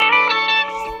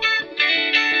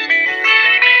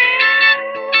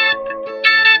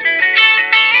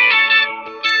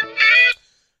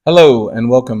Hello and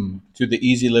welcome to the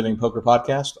Easy Living Poker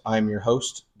Podcast. I'm your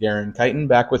host, Garon,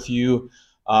 back with you.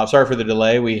 Sorry for the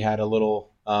delay. We had a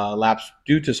little lapse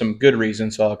due to some good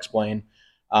reasons, so I'll explain.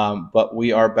 But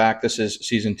we are back. This is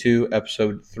season 2,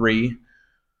 episode 3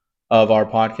 of our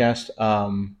podcast.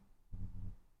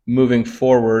 Moving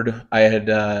forward, I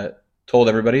had told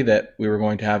everybody that we were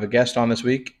going to have a guest on this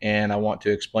week, and I want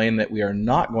to explain that we are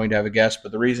not going to have a guest,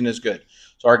 but the reason is good.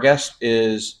 So our guest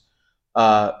is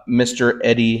Mr.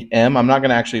 Eddy M. I'm not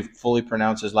going to actually fully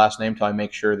pronounce his last name until I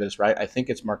make sure that it's right. I think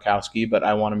it's Markowski, but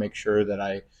I want to make sure that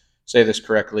I say this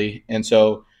correctly. And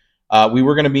so we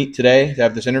were going to meet today to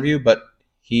have this interview, but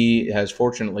he has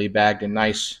fortunately bagged a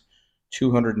nice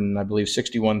 200 and I believe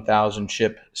 61,000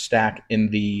 chip stack in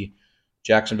the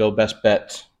Jacksonville Best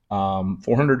Bet $400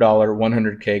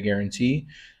 100K guarantee.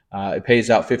 It pays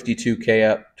out 52K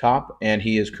up top, and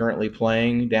he is currently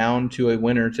playing down to a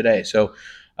winner today. So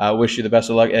I wish you the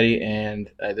best of luck, Eddy. And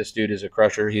this dude is a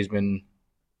crusher. He's been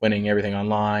winning everything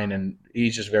online, and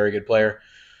he's just a very good player.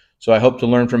 So I hope to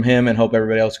learn from him and hope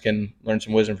everybody else can learn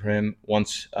some wisdom from him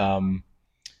once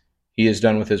he is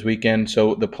done with his weekend.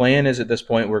 So the plan is at this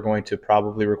point we're going to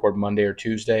probably record Monday or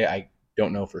Tuesday. I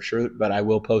don't know for sure, but I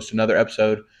will post another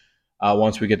episode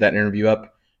once we get that interview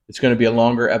up. It's going to be a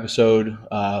longer episode.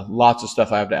 Lots of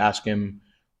stuff I have to ask him,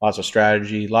 lots of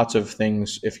strategy, lots of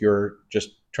things if you're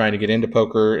just trying to get into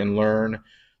poker and learn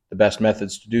the best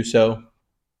methods to do so.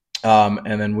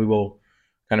 And then we will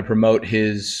kind of promote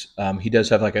his, he does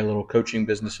have like a little coaching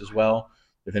business as well.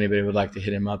 If anybody would like to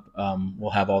hit him up,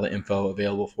 we'll have all the info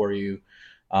available for you.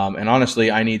 And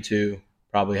honestly, I need to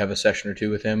probably have a session or two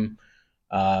with him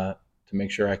to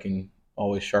make sure I can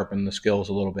always sharpen the skills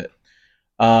a little bit.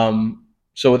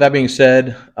 So with that being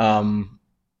said,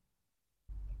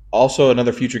 also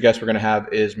another future guest we're going to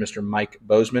have is Mr. Mike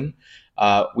Bozeman.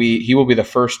 He will be the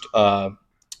first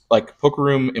poker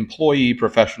room employee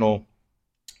professional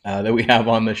that we have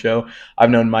on the show. I've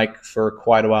known Mike for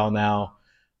quite a while now.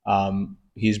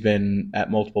 He's been at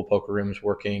multiple poker rooms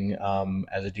working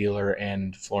as a dealer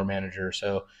and floor manager.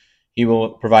 So he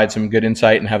will provide some good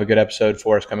insight and have a good episode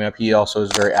for us coming up. He also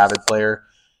is a very avid player.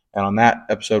 And on that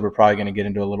episode, we're probably going to get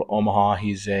into a little Omaha.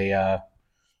 He's an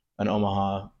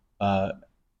Omaha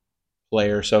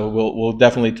player, so we'll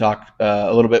definitely talk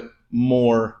a little bit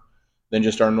more than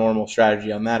just our normal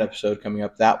strategy on that episode coming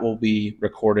up. That will be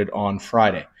recorded on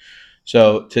Friday.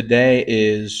 So today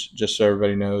is, just so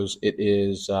everybody knows, it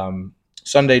is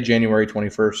Sunday, January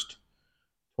 21st,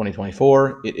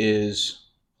 2024. It is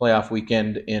playoff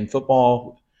weekend in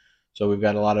football, so we've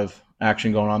got a lot of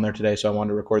action going on there today. So I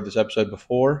wanted to record this episode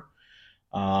before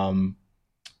and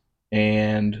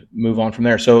move on from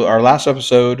there. So our last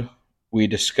episode, we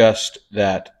discussed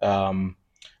that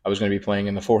I was going to be playing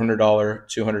in the $400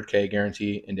 200K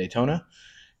guarantee in Daytona.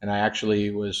 And I actually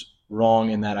was wrong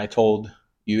in that I told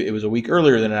you it was a week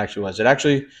earlier than it actually was. It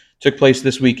actually took place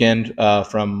this weekend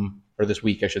this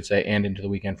week, I should say, and into the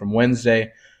weekend from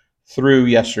Wednesday through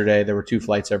yesterday. There were 2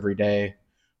 flights every day,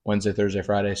 Wednesday, Thursday,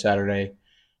 Friday, Saturday.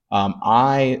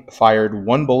 I fired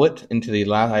 1 bullet into the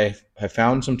last. I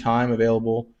found some time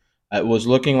available. It was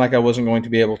looking like I wasn't going to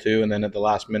be able to, and then at the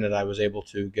last minute, I was able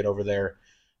to get over there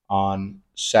on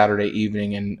Saturday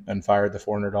evening and fired the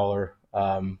 $400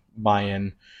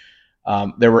 buy-in.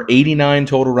 There were 89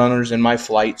 total runners in my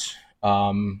flight,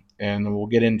 and we'll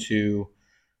get into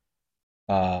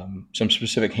some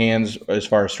specific hands as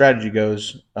far as strategy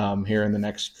goes here in the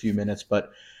next few minutes.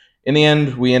 But in the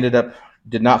end, we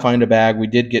did not find a bag. We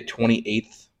did get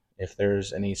 28th, if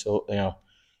there's any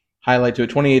highlight to it,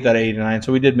 28th out of 89.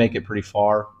 So we did make it pretty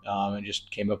far, and just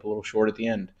came up a little short at the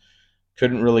end.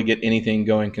 Couldn't really get anything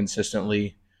going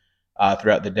consistently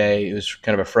throughout the day. It was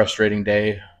kind of a frustrating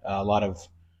day. A lot of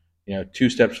 2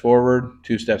 steps forward,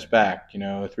 2 steps back.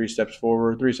 3 steps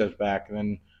forward, 3 steps back, and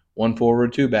then 1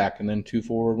 forward, 2 back, and then 2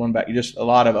 forward, 1 back. Just a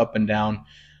lot of up and down.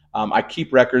 I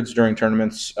keep records during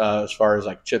tournaments as far as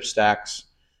like chip stacks.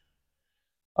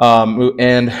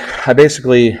 And I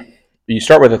basically, you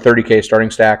start with a 30K starting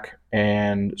stack,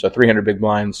 and so 300 big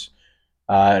blinds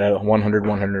at a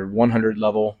 100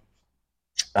 level.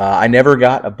 I never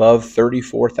got above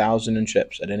 34,000 in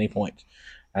chips at any point.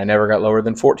 I never got lower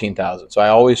than 14,000. So I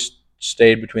always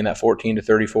stayed between that 14 to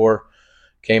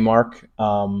 34K mark.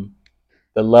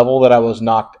 The level that I was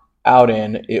knocked out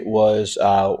in, it was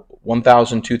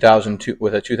 1,000, 2,000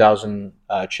 with a 2,000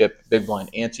 chip big blind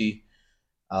ante.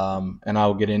 And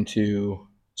I'll get into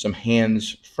some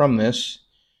hands from this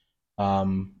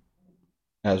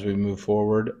as we move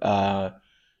forward.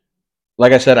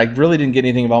 Like I said, I really didn't get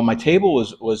anything involved. My table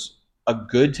was a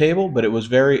good table, but it was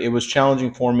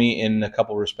challenging for me in a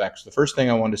couple respects. The first thing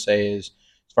I wanted to say is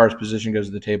as far as position goes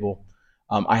at the table.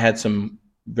 I had some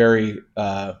very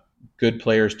good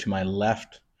players to my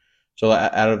left. So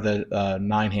out of the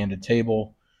nine-handed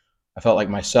table, I felt like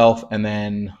myself, and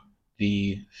then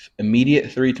the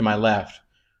immediate three to my left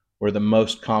were the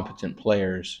most competent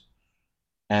players.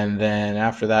 And then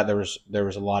after that, there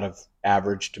was a lot of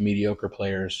average to mediocre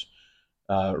players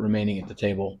remaining at the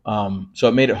table. So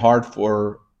it made it hard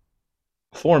for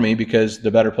me because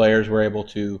the better players were able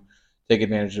to take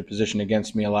advantage of the position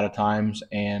against me a lot of times,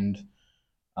 and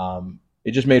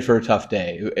it just made for a tough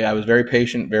day. I was very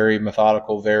patient, very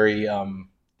methodical, very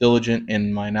diligent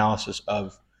in my analysis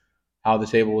of how the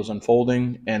table was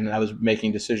unfolding, and I was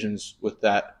making decisions with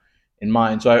that in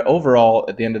mind. So overall,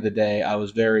 at the end of the day, I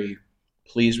was very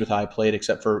pleased with how I played,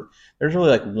 except for there's really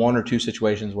like one or two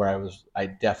situations where I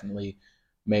definitely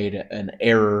made an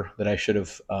error that I should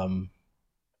have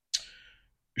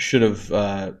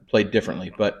played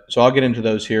differently. But so I'll get into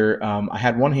those here. I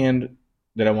had one hand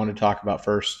that I wanted to talk about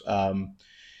first. I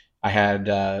had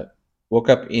woke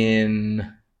up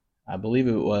in, I believe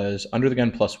it was under the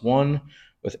gun +1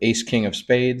 with Ace King of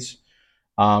Spades.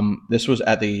 This was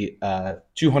at the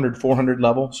 200, 400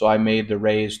 level, so I made the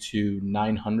raise to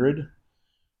 900.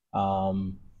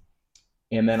 And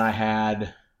then I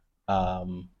had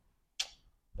behind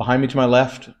me to my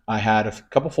left, I had a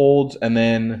couple folds, and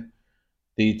then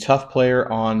the tough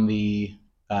player on the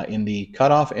in the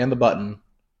cutoff and the button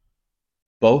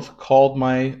both called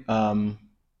my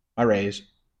raise,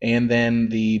 and then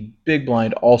the big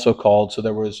blind also called. So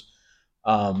there was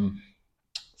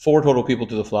four total people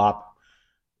to the flop.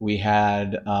 We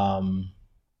had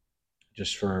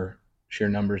just for sheer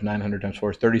numbers, 900 times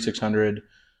 4 is 3,600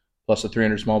 plus the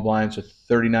 300 small blind, so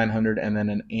 3,900, and then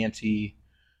an ante.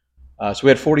 So we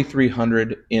had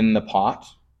 4,300 in the pot,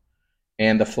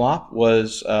 and the flop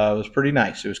was pretty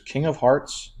nice. It was King of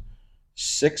Hearts,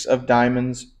 6 of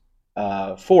diamonds,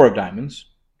 4 of diamonds.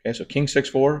 Okay, so King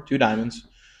 6-4, 2 diamonds,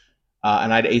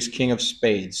 and I had Ace King of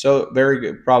Spades. So very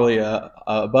good, probably a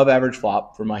above average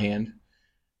flop for my hand.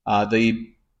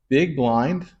 The big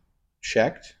blind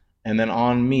checked, and then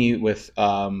on me with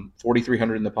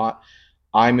 4,300 in the pot,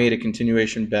 I made a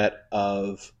continuation bet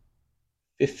of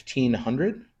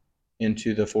 1,500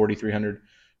 into the 4,300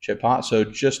 chip pot, so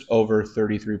just over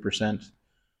 33%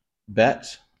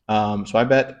 bet. So I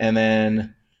bet, and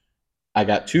then I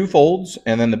got 2 folds,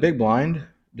 and then the big blind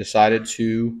decided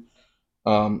to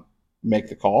make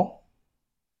the call.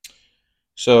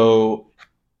 So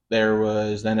there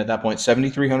was then at that point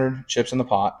 7,300 chips in the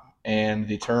pot, and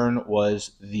the turn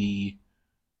was the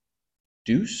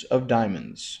deuce of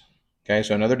diamonds. Okay,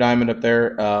 so another diamond up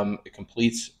there. It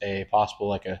completes a possible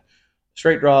like a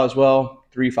straight draw as well.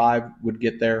 3-5 would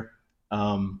get there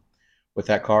with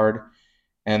that card,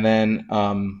 and then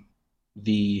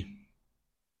the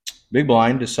big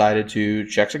blind decided to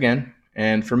checks again.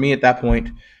 And for me at that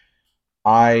point,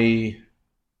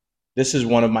 this is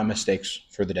one of my mistakes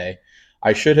for the day.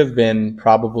 I should have been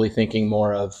probably thinking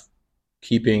more of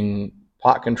keeping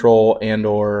pot control and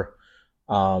or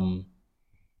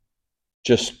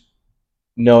just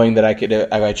knowing that I could,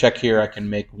 if I check here, I can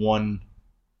make one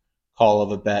call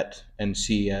of a bet and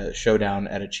see a showdown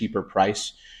at a cheaper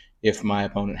price if my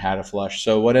opponent had a flush.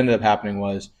 So what ended up happening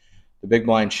was the big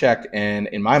blind checked, and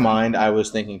in my mind, I was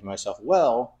thinking to myself,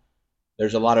 well,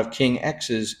 there's a lot of King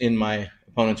X's in my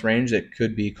opponent's range that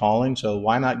could be calling, so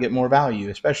why not get more value,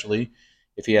 especially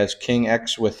if he has King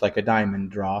X with like a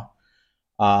diamond draw.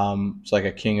 It's like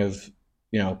a king of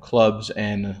clubs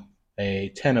and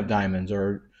a 10 of diamonds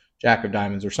or jack of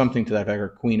diamonds or something to that effect, or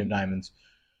queen of diamonds.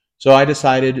 So I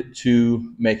decided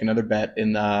to make another bet.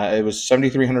 It was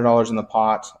 $7,300 in the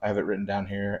pot. I have it written down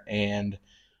here, and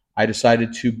I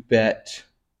decided to bet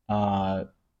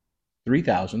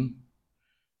 3,000.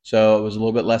 So it was a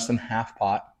little bit less than half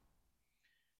pot,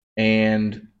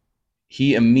 and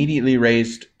he immediately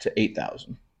raised to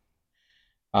 8,000.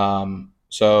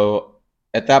 So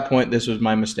at that point, this was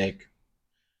my mistake.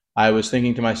 I was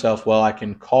thinking to myself, well, I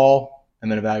can call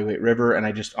and then evaluate river, and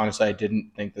I just honestly I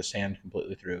didn't think this hand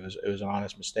completely through. It was an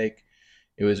honest mistake.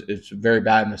 It's a very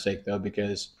bad mistake though,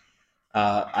 because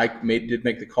I did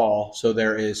make the call. So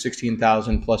there is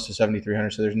 16,000 plus the 7,300,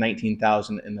 so there's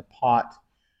 19,000 in the pot,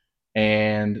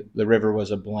 and the river was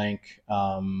a blank.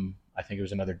 I think it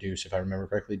was another deuce, if I remember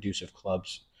correctly, deuce of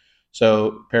clubs.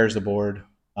 So pairs the board,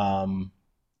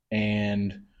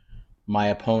 and my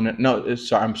opponent. No,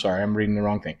 sorry, I'm sorry, I'm reading the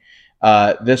wrong thing.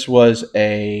 This was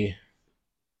a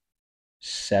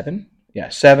 7. Yeah,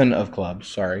 7 of clubs.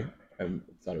 Sorry, I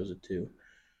thought it was a 2.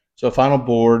 So final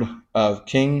board of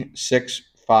King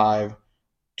 6-5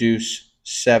 deuce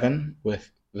 7 with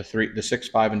the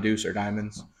 6-5 and deuce are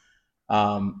diamonds.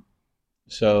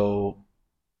 So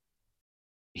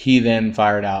he then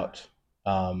fired out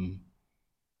um,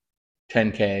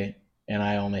 10K, and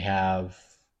I only have.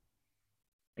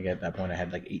 I guess at that point I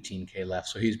had like 18K left.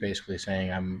 So he's basically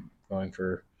saying I'm going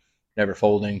for never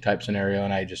folding type scenario,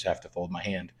 and I just have to fold my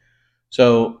hand.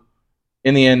 So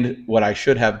in the end, what I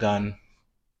should have done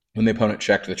when the opponent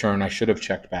checked the turn, I should have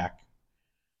checked back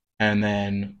and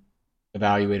then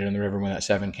evaluated in the river when that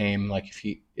seven came. Like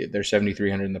if there's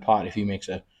 7,300 in the pot, if he makes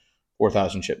a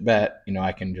 4,000 chip bet,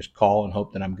 I can just call and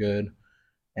hope that I'm good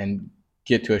and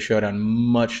get to a showdown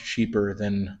much cheaper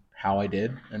than how I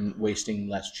did and wasting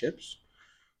less chips.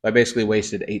 I basically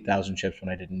wasted 8,000 chips when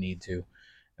I didn't need to,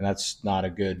 and that's not a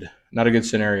good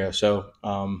scenario. So I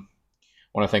want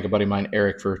to thank a buddy of mine,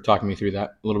 Eric, for talking me through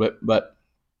that a little bit. But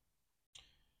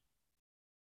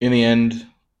in the end,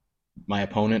 my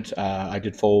opponent, I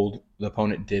did fold. The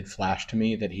opponent did flash to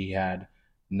me that he had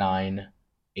 9-8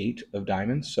 of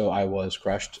diamonds, so I was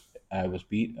crushed. I was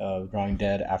beat, drawing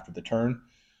dead after the turn.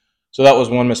 So that was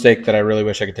one mistake that I really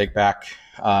wish I could take back.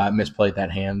 Misplayed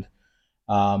that hand.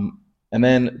 And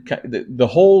then the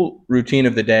whole routine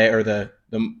of the day, or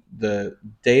the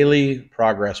daily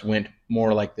progress, went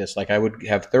more like this. Like I would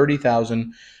have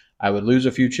 30,000, I would lose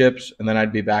a few chips, and then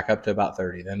I'd be back up to about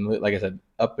 30. Then, like I said,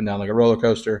 up and down like a roller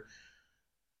coaster.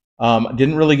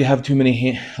 Didn't really have too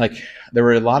many. There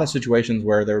were a lot of situations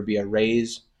where there would be a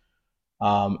raise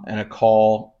and a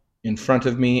call in front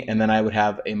of me, and then I would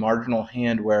have a marginal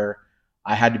hand where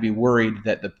I had to be worried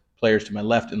that the players to my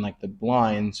left and like the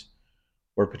blinds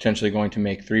were potentially going to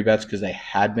make three bets because they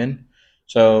had been.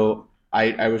 So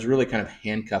I was really kind of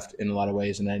handcuffed in a lot of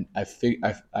ways, and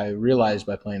I realized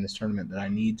by playing this tournament that I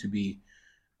need to be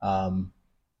um,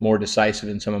 more decisive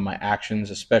in some of my actions,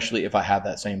 especially if I have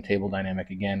that same table dynamic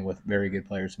again with very good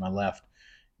players to my left.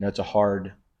 It's a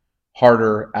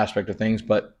harder aspect of things,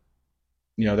 but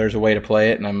there's a way to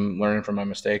play it, and I'm learning from my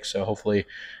mistakes. So hopefully,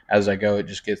 as I go, it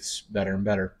just gets better and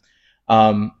better.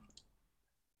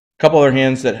 Couple other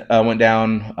hands that went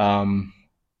down.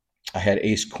 I had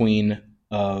ace queen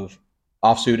of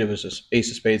offsuit. It was just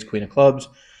ace of spades, queen of clubs.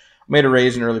 Made a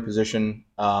raise in early position.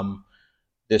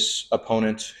 This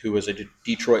opponent, who was a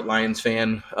Detroit Lions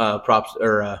fan, props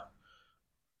or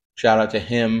shout out to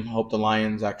him. Hope the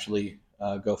Lions actually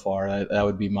go far. That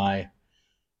would be my.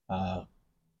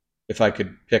 If I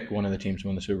could pick one of the teams to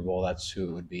win the Super Bowl, that's who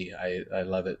it would be. I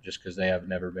love it just because they have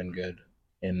never been good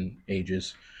in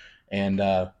ages, and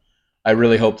I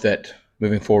really hope that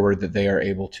moving forward that they are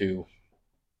able to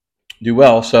do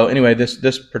well. So anyway,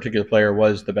 this particular player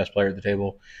was the best player at the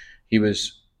table. He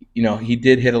was, he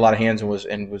did hit a lot of hands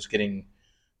and was getting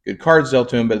good cards dealt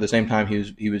to him, but at the same time,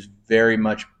 he was very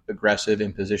much aggressive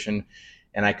in position,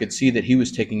 and I could see that he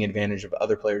was taking advantage of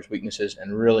other players' weaknesses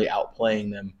and really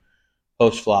outplaying them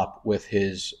post flop with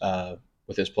his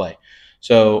play.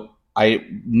 So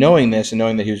knowing this and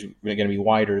knowing that he was going to be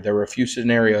wider, there were a few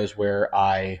scenarios where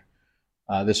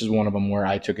this is one of them where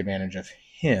I took advantage of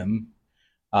him.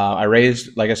 I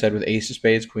raised, like I said, with ace of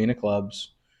spades, queen of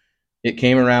clubs. It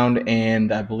came around,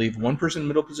 and I believe one person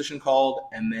middle position called,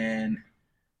 and then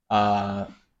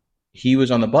he was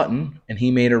on the button, and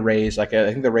he made a raise. Like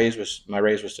I think my raise was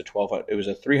to 1,200. It was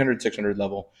a 300, 600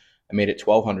 level. I made it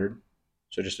 1,200,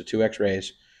 so just a 2x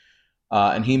raise,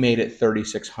 and he made it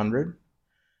 3,600.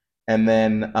 And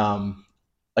then,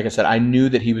 like I said, I knew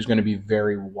that he was going to be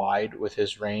very wide with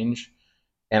his range,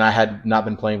 and I had not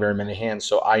been playing very many hands,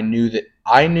 so I knew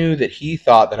that he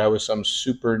thought that I was some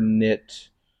super nit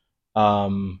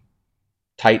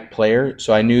tight player.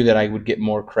 So I knew that I would get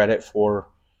more credit for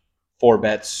four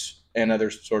bets and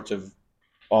other sorts of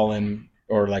all in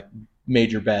or like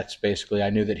major bets. Basically, I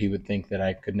knew that he would think that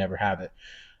I could never have it,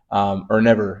 or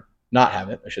never not have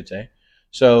it, I should say.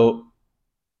 So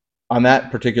on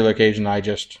that particular occasion, I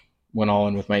just went all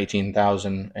in with my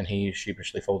 18,000, and he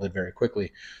sheepishly folded very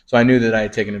quickly. So I knew that I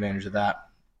had taken advantage of that.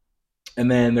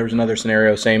 And then there was another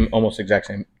scenario, almost exact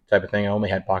same type of thing. I only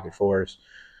had pocket fours,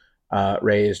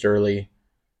 raised early,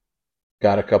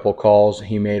 got a couple calls.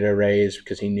 He made a raise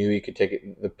because he knew he could take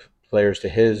it. The players to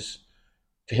his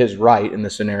right in the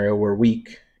scenario were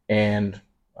weak, and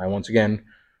I once again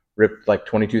ripped like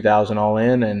 22,000 all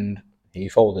in, and he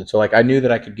folded. So like I knew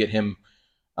that I could get him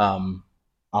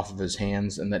off of his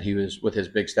hands, and that he was, with his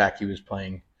big stack, he was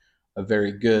playing a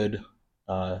very good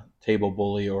table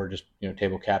bully, or just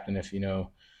table captain, if you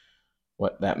know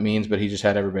what that means. But he just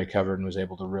had everybody covered and was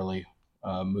able to really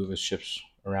move his chips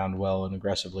around well and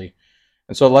aggressively.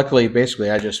 And so luckily, basically,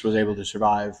 I just was able to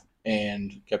survive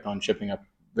and kept on chipping up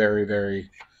very, very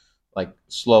like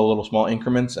slow, little small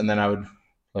increments, and then I would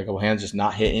like hands just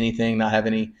not hit anything, not have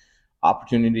any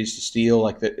opportunities to steal.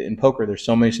 Like in poker, there's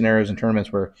so many scenarios in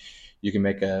tournaments where you can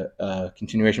make a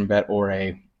continuation bet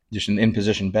or just an in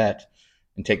position bet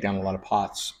and take down a lot of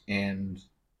pots. And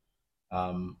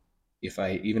um, if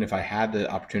I had the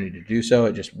opportunity to do so,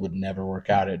 it just would never work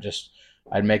out.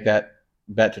 I'd make that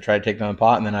bet to try to take down the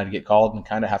pot, and then I'd get called and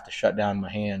kind of have to shut down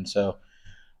my hand. So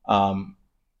um,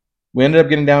 we ended up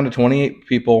getting down to 28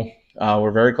 people.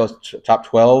 We're very close to top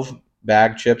 12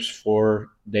 bag chips for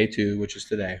day 2, which is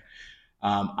today.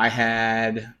 I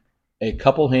had a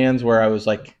couple hands where I was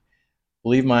like,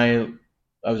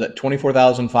 I was at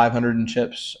 24,500 in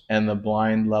chips, and the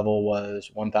blind level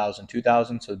was 1,000,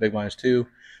 2,000. So the big blind is 2,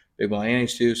 big blind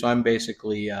is 2. So I'm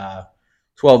basically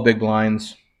 12 big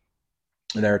blinds.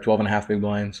 There are 12 and a half big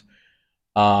blinds.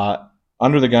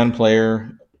 Under the gun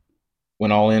player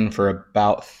went all in for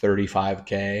about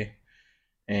 35K,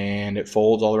 and it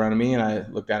folds all around me. And I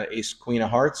looked down at ace, queen of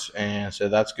hearts, and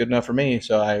said, that's good enough for me.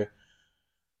 So I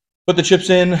put the chips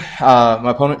in.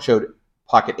 My opponent showed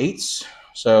pocket eights.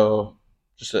 So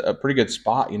just a pretty good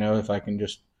spot, if I can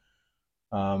just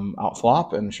out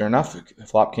flop. And sure enough,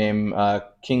 flop came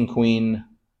king, queen,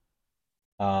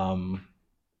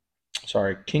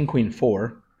 king, queen,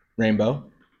 4, rainbow.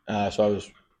 So I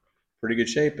was pretty good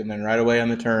shape. And then right away on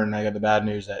the turn, I got the bad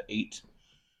news that 8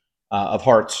 of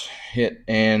hearts hit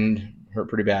and hurt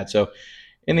pretty bad. So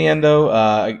in the end, though,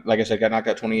 like I said, got knocked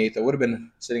out 28th. I would have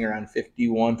been sitting around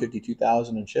 51,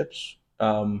 52,000 in chips.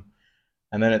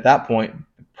 And then at that point,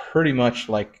 pretty much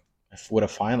like I would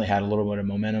have finally had a little bit of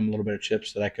momentum, a little bit of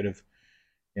chips that I could have,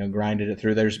 grinded it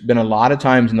through. There's been a lot of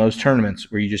times in those tournaments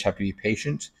where you just have to be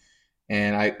patient.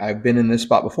 And I've been in this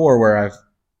spot before where I've,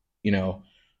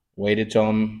 waited till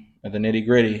I'm at the nitty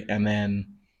gritty and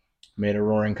then made a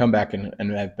roaring comeback and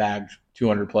I've bagged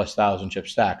 200 plus thousand chip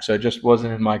stack. So it just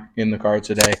wasn't in the cards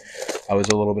today. I was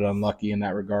a little bit unlucky in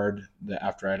that regard that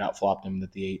after I'd outflopped him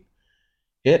that the 8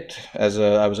 hit I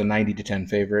was a 90-10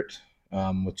 favorite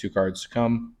with 2 cards to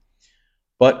come.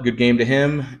 But good game to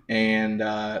him, and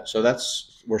so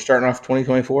we're starting off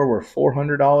 2024. We're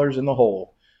 $400 in the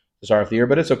hole to start off the year,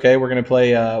 but it's okay. We're gonna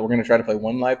play. We're gonna try to play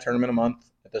one live tournament a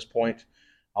month at this point.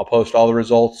 I'll post all the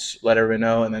results, let everyone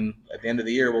know, and then at the end of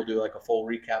the year, we'll do like a full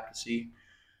recap to see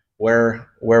where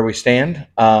we stand.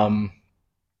 And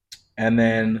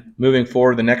then moving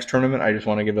forward, the next tournament, I just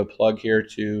want to give a plug here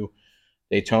to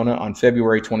Daytona on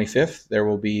February 25th. There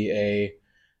will be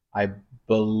I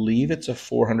believe it's a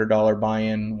 $400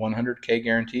 buy-in, 100K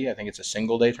guarantee. I think it's a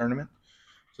single day tournament.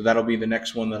 So that'll be the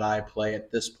next one that I play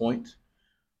at this point,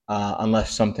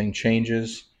 unless something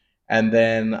changes. And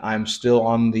then I'm still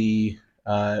on the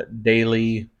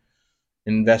daily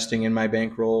investing in my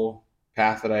bankroll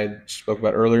path that I spoke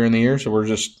about earlier in the year. So we're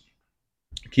just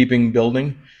keeping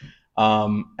building.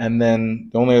 And then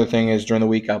the only other thing is during the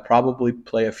week, I'll probably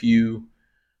play a few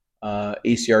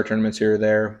ACR tournaments here or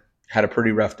there. Had a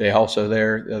pretty rough day also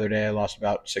there. The other day I lost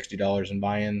about $60 in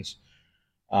buy-ins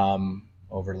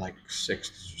over like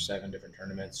 6 or 7 different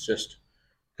tournaments. Just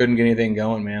couldn't get anything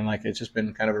going, man. Like it's just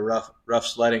been kind of a rough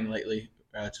sledding lately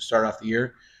to start off the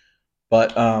year.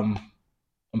 But I'm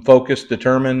focused,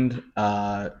 determined.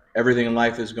 Everything in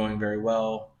life is going very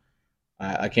well.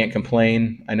 I can't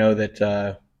complain. I know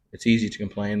that it's easy to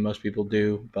complain. Most people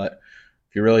do. But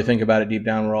if you really think about it deep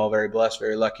down, we're all very blessed,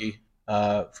 very lucky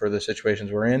for the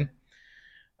situations we're in.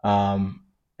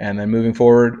 And then moving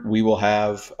forward, we will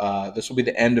have this will be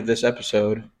the end of this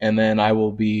episode, and then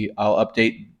I'll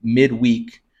update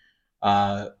midweek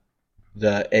the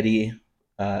Eddy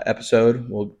episode.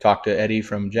 We'll talk to Eddy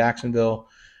from Jacksonville,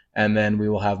 and then we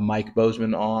will have Mike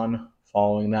Bozeman on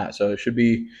following that. So it should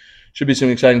be some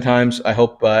exciting times. I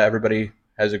hope everybody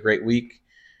has a great week,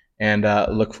 and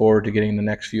look forward to getting the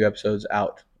next few episodes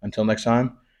out. Until next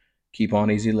time, keep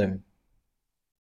on easy living.